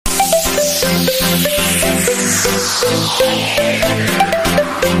Hi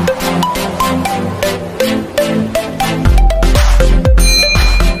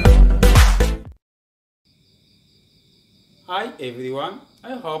everyone,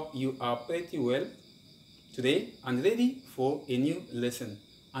 I hope you are pretty well today and ready for a new lesson.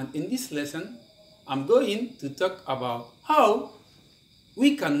 And in this lesson, I'm going to talk about how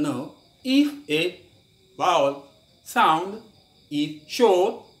we can know if a vowel sound is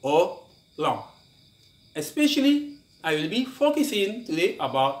short or long. Especially, I will be focusing today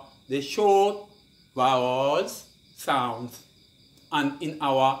about the short vowels sounds. And in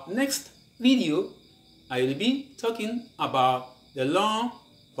our next video, I will be talking about the long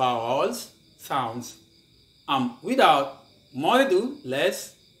vowels sounds. Without more ado,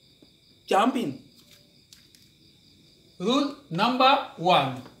 let's jump in. Rule number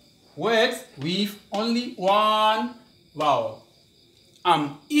 1. Words with only one vowel.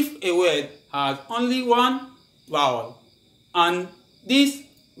 If a word has only one vowel and this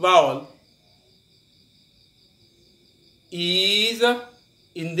vowel is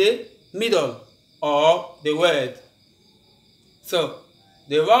in the middle of the word, so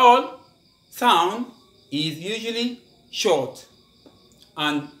the vowel sound is usually short,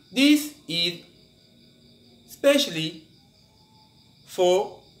 and this is especially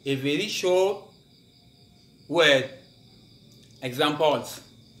for a very short word. Examples: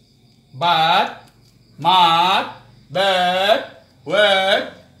 bad, mad, bird,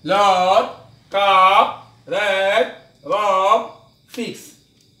 word, lord, cup, red, rob, fix.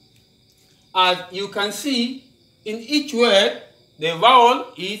 As you can see, in each word, the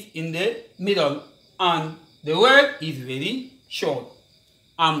vowel is in the middle and the word is very short.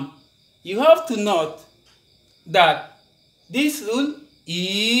 You have to note that this rule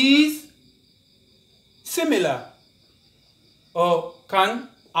is similar or can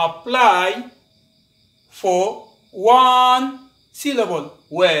apply for one syllable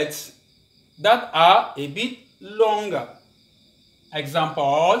words that are a bit longer.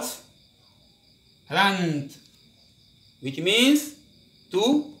 Examples: rant, which means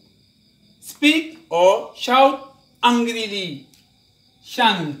to speak or shout angrily.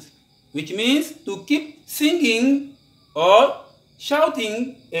 Chant, which means to keep singing or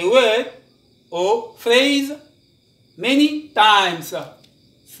shouting a word or phrase many times.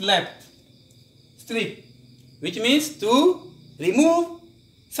 Slept. Strip, which means to remove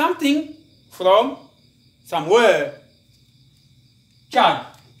something from somewhere. Chug,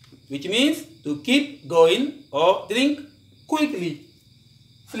 which means to keep going or drink quickly.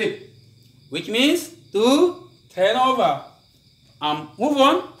 Flip, which means to turn over. Move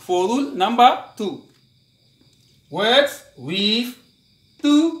on for rule number 2. Words with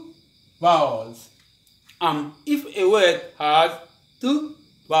two vowels. If a word has two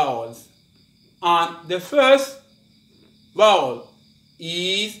vowels and the first vowel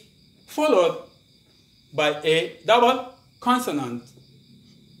is followed by a double consonant,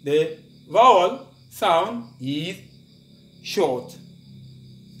 the vowel sound is short.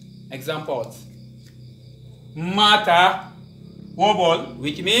 Examples: matter, wobble,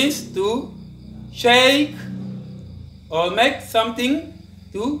 which means to shake or make something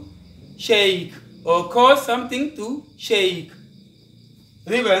to shake or cause something to shake.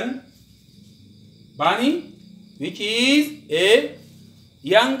 Ribbon, bunny, which is a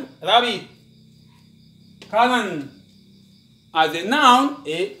young rabbit. Cannon, as a noun,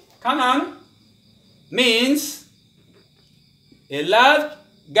 a cannon means a large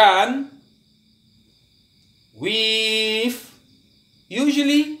gun with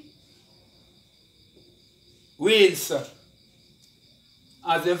usually wheels.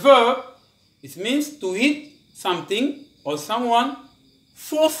 As a verb, it means to hit something or someone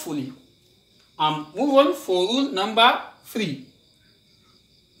forcefully. Move on for rule number 3.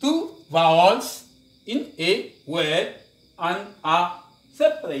 Two vowels in a word and are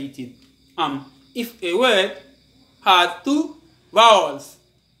separated. If a word has two vowels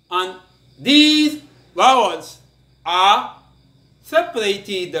and these vowels are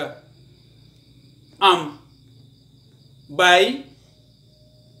separated by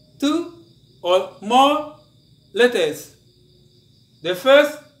two or more letters, the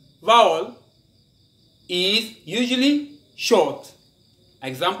first vowel is usually short.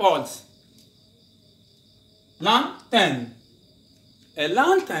 Examples: lantern. A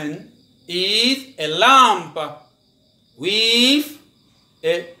lantern is a lamp with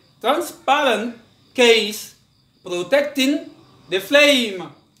a transparent case protecting the flame.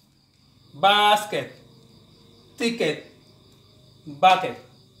 Basket, ticket, bucket.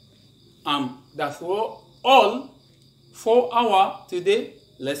 That's all for our today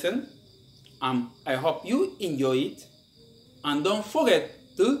lesson. I hope you enjoy it. And don't forget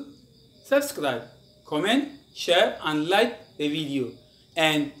to subscribe, comment, share, and like the video.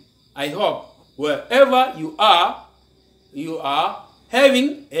 And I hope wherever you are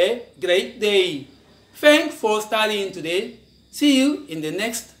having a great day. Thanks for studying today. See you in the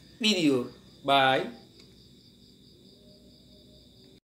next video. Bye.